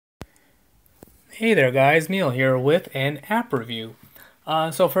Hey there guys, Neil here with an app review.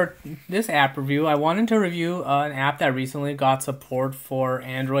 So for this app review, I wanted to review an app that recently got support for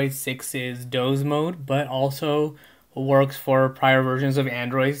Android 6's Doze mode, but also works for prior versions of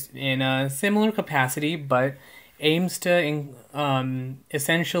Android in a similar capacity, but aims to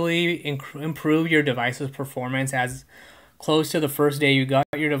essentially improve your device's performance as close to the first day you got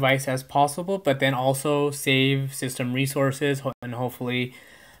your device as possible, but then also save system resources and hopefully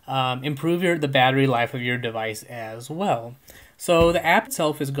improve the battery life of your device as well. So the app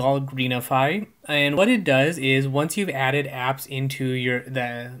itself is called Greenify, and what it does is once you've added apps into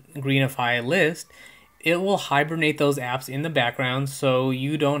the Greenify list, it will hibernate those apps in the background, so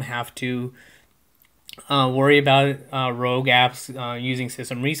you don't have to worry about rogue apps using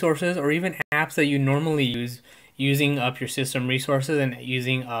system resources, or even apps that you normally use using up your system resources and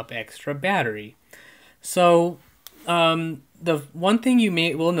using up extra battery. So the one thing you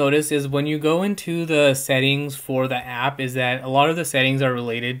will notice is when you go into the settings for the app is that a lot of the settings are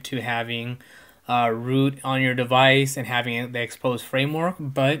related to having root on your device and having the exposed framework,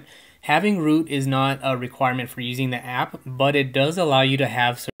 but having root is not a requirement for using the app, but it does allow you to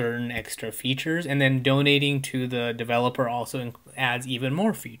have certain extra features, and then donating to the developer also adds even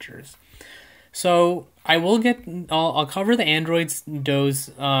more features. So I'll cover the Android's Doze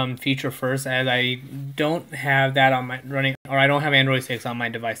feature first, as I don't have that on my running, or I don't have Android 6 on my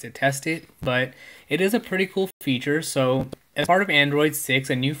device to test it, but it is a pretty cool feature. So as part of Android 6,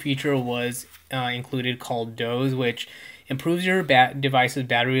 a new feature was included called Doze, which improves your device's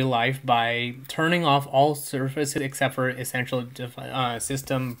battery life by turning off all services except for essential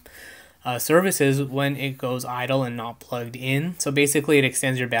system services when it goes idle and not plugged in. So basically it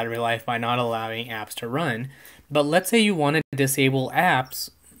extends your battery life by not allowing apps to run. But let's say you want to disable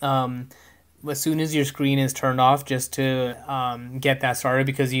apps as soon as your screen is turned off, just to get that started,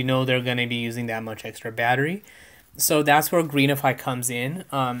 because you know they're going to be using that much extra battery. So that's where Greenify comes in.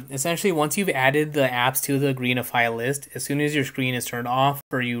 Essentially, once you've added the apps to the Greenify list, as soon as your screen is turned off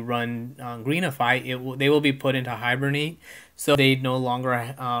or you run Greenify, they will be put into hibernate, so they no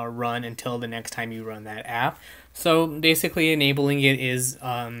longer run until the next time you run that app. So basically, enabling it is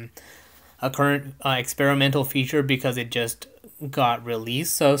a current experimental feature because it just got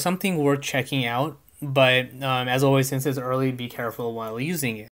released. So something worth checking out. But as always, since it's early, be careful while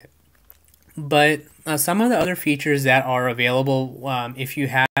using it. But some of the other features that are available if you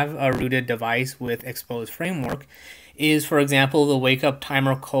have a rooted device with exposed framework is, for example, the wake up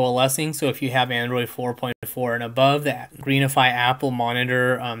timer coalescing. So if you have Android 4.4 and above, the Greenify app will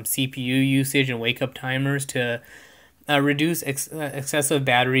monitor CPU usage and wake up timers to reduce excessive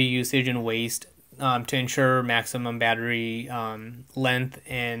battery usage and waste, to ensure maximum battery length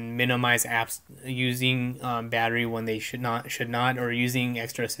and minimize apps using battery when they should not, or using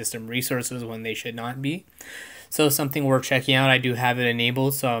extra system resources when they should not be. So something worth checking out. I do have it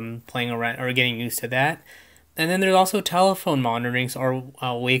enabled, so I'm playing around or getting used to that. And then there's also telephone monitoring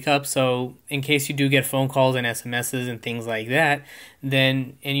or wake up. So in case you do get phone calls and SMSs and things like that,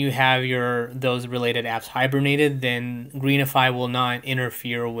 and you have those related apps hibernated, then Greenify will not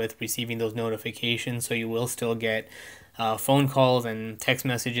interfere with receiving those notifications. So you will still get phone calls and text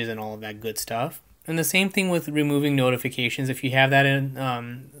messages and all of that good stuff. And the same thing with removing notifications. If you have that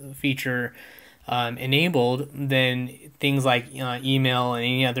feature enabled, then things like email and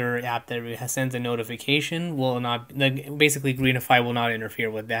any other app that sends a notification will not, basically Greenify will not interfere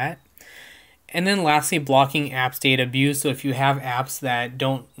with that. And then lastly, blocking apps data abuse. So if you have apps that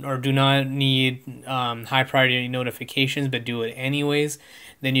don't or do not need high priority notifications but do it anyways,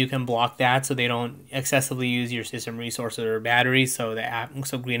 then you can block that so they don't excessively use your system resources or battery, so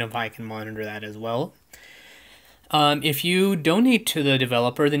Greenify can monitor that as well. If you donate to the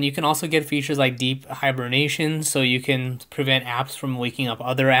developer, then you can also get features like deep hibernation, so you can prevent apps from waking up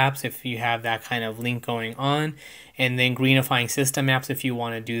other apps if you have that kind of link going on, and then greenifying system apps if you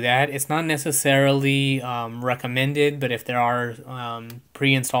want to do that. It's not necessarily recommended, but if there are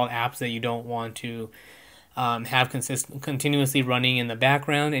pre-installed apps that you don't want to have continuously running in the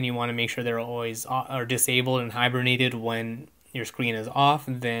background, and you want to make sure they're always are disabled and hibernated when your screen is off,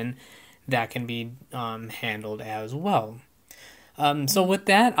 then that can be handled as well. So with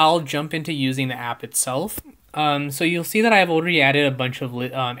that, I'll jump into using the app itself. So you'll see that I've already added a bunch of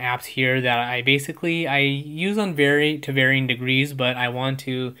apps here that I use on varying degrees, but I want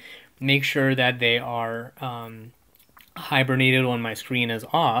to make sure that they are hibernated when my screen is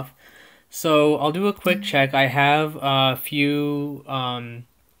off. So I'll do a quick check. I have a few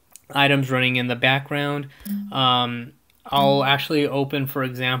items running in the background. I'll actually open, for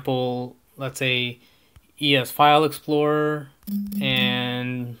example, let's say ES File Explorer,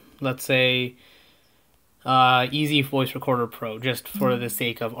 and let's say Easy Voice Recorder Pro, just for the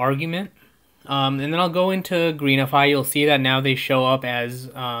sake of argument. And then I'll go into Greenify. You'll see that now they show up as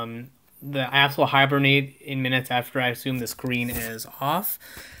the apps will hibernate in minutes after I assume the screen is off.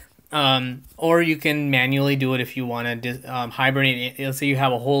 Or you can manually do it if you want to hibernate. Let's say you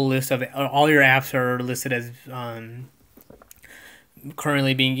have a whole list of all your apps are listed as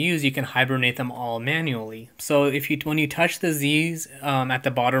currently being used. You can hibernate them all manually. So when you touch the Z's at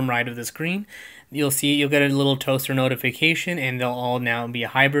the bottom right of the screen, you'll get a little toaster notification, and they'll all now be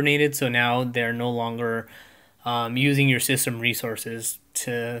hibernated. So now they're no longer using your system resources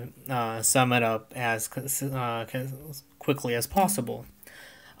to sum it up as quickly as possible.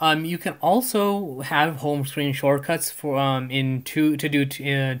 You can also have home screen shortcuts for to do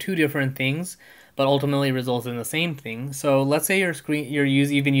two different things, but ultimately results in the same thing. So let's say you've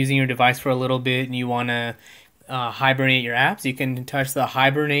been using your device for a little bit and you want to hibernate your apps. You can touch the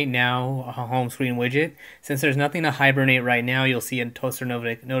Hibernate Now home screen widget. Since there's nothing to hibernate right now, you'll see a toaster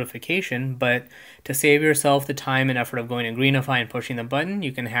notification, but to save yourself the time and effort of going to Greenify and pushing the button,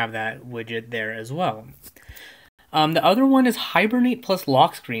 you can have that widget there as well. The other one is Hibernate plus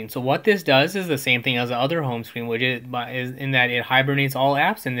lock screen. So what this does is the same thing as the other home screen widget, but is in that it hibernates all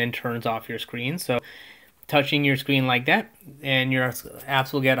apps and then turns off your screen. So touching your screen like that, and your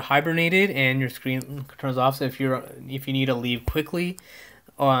apps will get hibernated and your screen turns off. So if you need to leave quickly,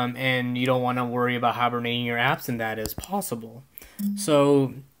 and you don't want to worry about hibernating your apps, then that is possible.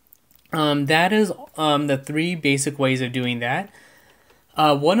 So that is the three basic ways of doing that.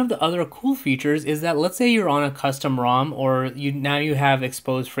 One of the other cool features is that let's say you're on a custom ROM, or you have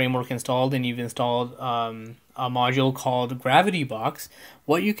Exposed Framework installed and you've installed a module called Gravity Box.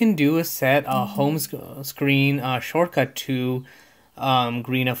 What you can do is set a home screen shortcut to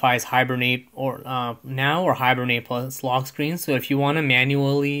Greenify's Hibernate Now or Hibernate plus lock screen. So if you want to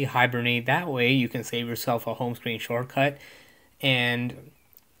manually hibernate that way, you can save yourself a home screen shortcut and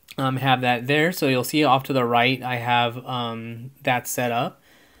have that there. So you'll see off to the right I have that set up.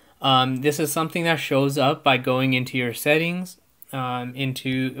 This is something that shows up by going into your settings, for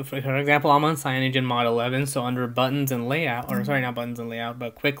example, I'm on CyanogenMod Mod 11, so under buttons and layout, or sorry, not buttons and layout,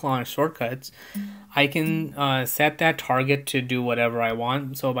 but quick launch shortcuts, I can set that target to do whatever I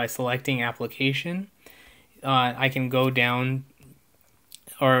want. So by selecting application, I can go down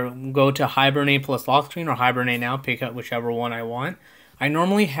or go to Hibernate plus lock screen or Hibernate Now, pick up whichever one I want. I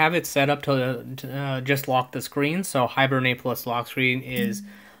normally have it set up to just lock the screen, so Hibernate plus lock screen is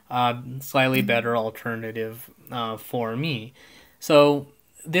slightly better alternative for me. So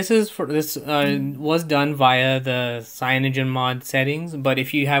this was done via the CyanogenMod settings, but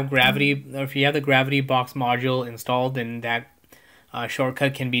if you have the Gravity Box module installed, then that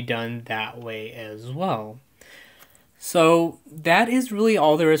shortcut can be done that way as well. So that is really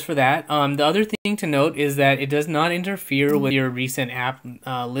all there is for that. The other thing to note is that it does not interfere with your recent app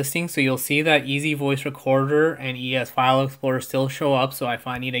listing. So you'll see that Easy Voice Recorder and ES File Explorer still show up. So if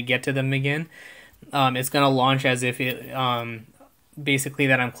I need to get to them again, it's going to launch as if it basically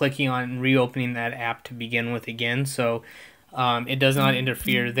that I'm clicking on and reopening that app to begin with again. So it does not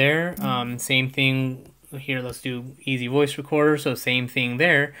interfere there. Same thing here. Let's do Easy Voice Recorder. So same thing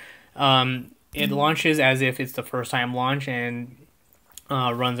there. It launches as if it's the first time launch and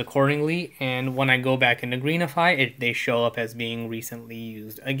runs accordingly. And when I go back into Greenify, they show up as being recently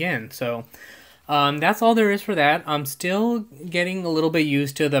used again. So that's all there is for that. I'm still getting a little bit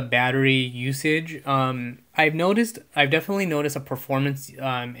used to the battery usage. I've definitely noticed a performance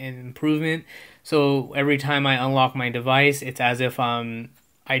improvement. So every time I unlock my device, it's as if I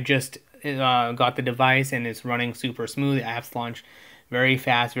just got the device and it's running super smooth. The apps launch very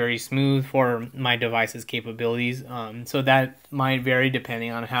fast, very smooth for my device's capabilities. So that might vary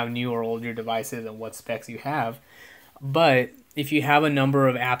depending on how new or old your device is and what specs you have. But if you have a number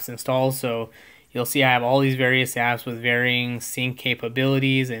of apps installed, so you'll see I have all these various apps with varying sync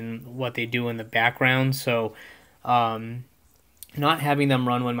capabilities and what they do in the background. So not having them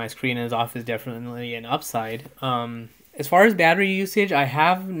run when my screen is off is definitely an upside. As far as battery usage, I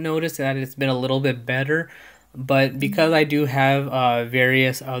have noticed that it's been a little bit better. But because I do have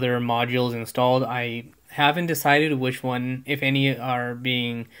various other modules installed, I haven't decided which one, if any, are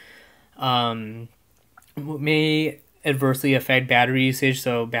being may adversely affect battery usage.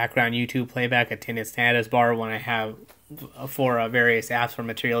 So background YouTube playback, attendance status bar when I have for various apps for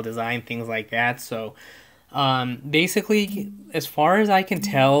material design, things like that. So basically, as far as I can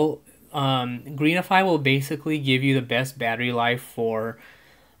tell, Greenify will basically give you the best battery life for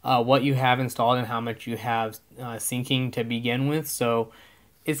what you have installed and how much you have syncing to begin with. So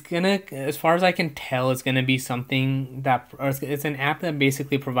it's gonna, as far as I can tell, it's gonna be something that, or it's an app that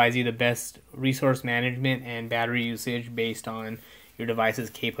basically provides you the best resource management and battery usage based on your device's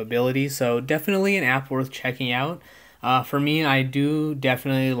capabilities. So definitely an app worth checking out. For me, I do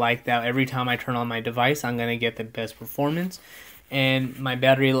definitely like that every time I turn on my device, I'm gonna get the best performance. And my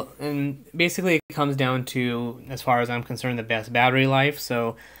battery, and basically it comes down to, as far as I'm concerned, the best battery life.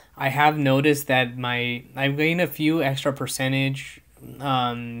 So I have noticed that I've gained a few extra percentage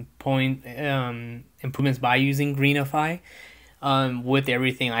point improvements by using Greenify with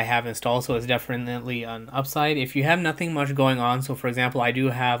everything I have installed. So it's definitely an upside. If you have nothing much going on, so for example, I do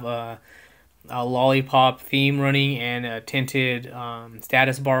have a lollipop theme running and a tinted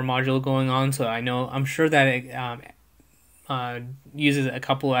status bar module going on. So I'm sure that it uses a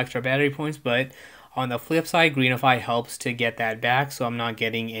couple of extra battery points, but on the flip side, Greenify helps to get that back, so I'm not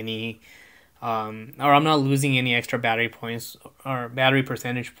getting any, or I'm not losing any extra battery points or battery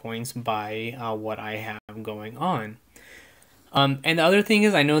percentage points by what I have going on. And the other thing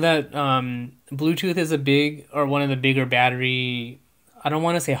is, I know that Bluetooth is one of the bigger battery, I don't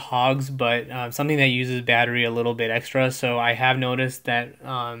want to say hogs, but something that uses battery a little bit extra. So I have noticed that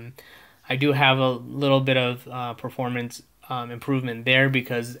I do have a little bit of performance improvement there,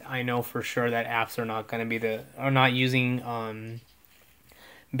 because I know for sure that apps are not going to are not using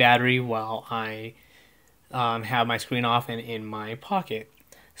battery while I have my screen off and in my pocket.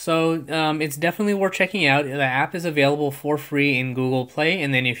 So it's definitely worth checking out. The app is available for free in Google Play,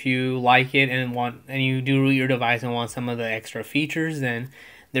 and then if you like it and you do root your device and want some of the extra features, then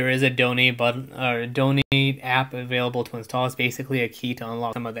there is a donate button or donate app available to install. It's basically a key to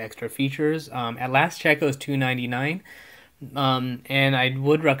unlock some of the extra features. At last check, it was $2.99. And I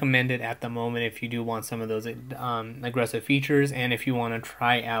would recommend it at the moment if you do want some of those aggressive features, and if you want to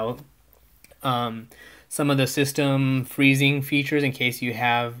try out some of the system freezing features in case you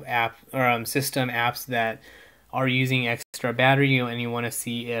have system apps that are using extra battery and you want to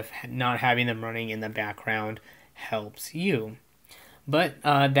see if not having them running in the background helps you. But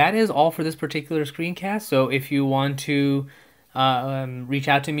that is all for this particular screencast. So if you want to reach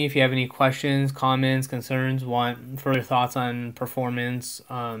out to me if you have any questions, comments, concerns, want further thoughts on performance,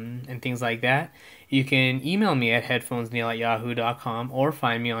 and things like that, you can email me at headphonesneil@yahoo.com or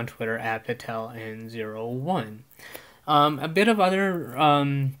find me on Twitter at PatelN01. A bit of other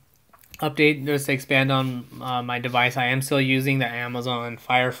update just to expand on my device. I am still using the Amazon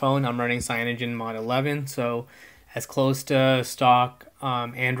Fire Phone. I'm running CyanogenMod Mod 11, so as close to stock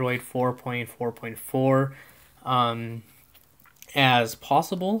Android 4.4.4 as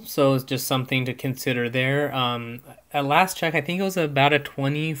possible. So it's just something to consider there. At last check, I think it was about a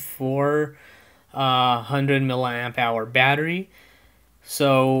 2400 milliamp hour battery.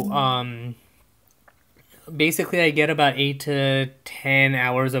 So basically I get about 8 to 10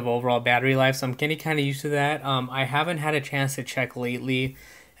 hours of overall battery life, so I'm getting kind of used to that. I haven't had a chance to check lately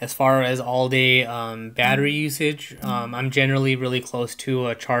as far as all day battery usage. I'm generally really close to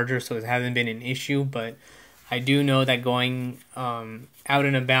a charger, so it hasn't been an issue, but I do know that going out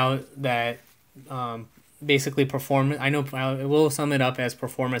and about, that basically performance, I know I will sum it up as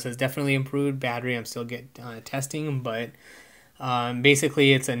performance has definitely improved. Battery I'm still testing, but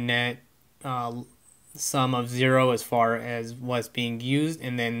basically it's a net sum of 0 as far as what's being used,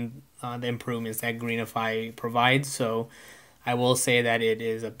 and then the improvements that Greenify provides. So I will say that it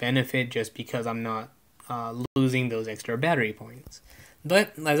is a benefit just because I'm not losing those extra battery points.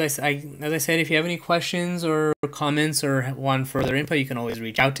 But as I said, if you have any questions or comments or want further input, you can always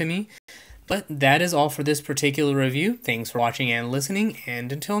reach out to me. But that is all for this particular review. Thanks for watching and listening,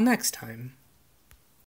 and until next time.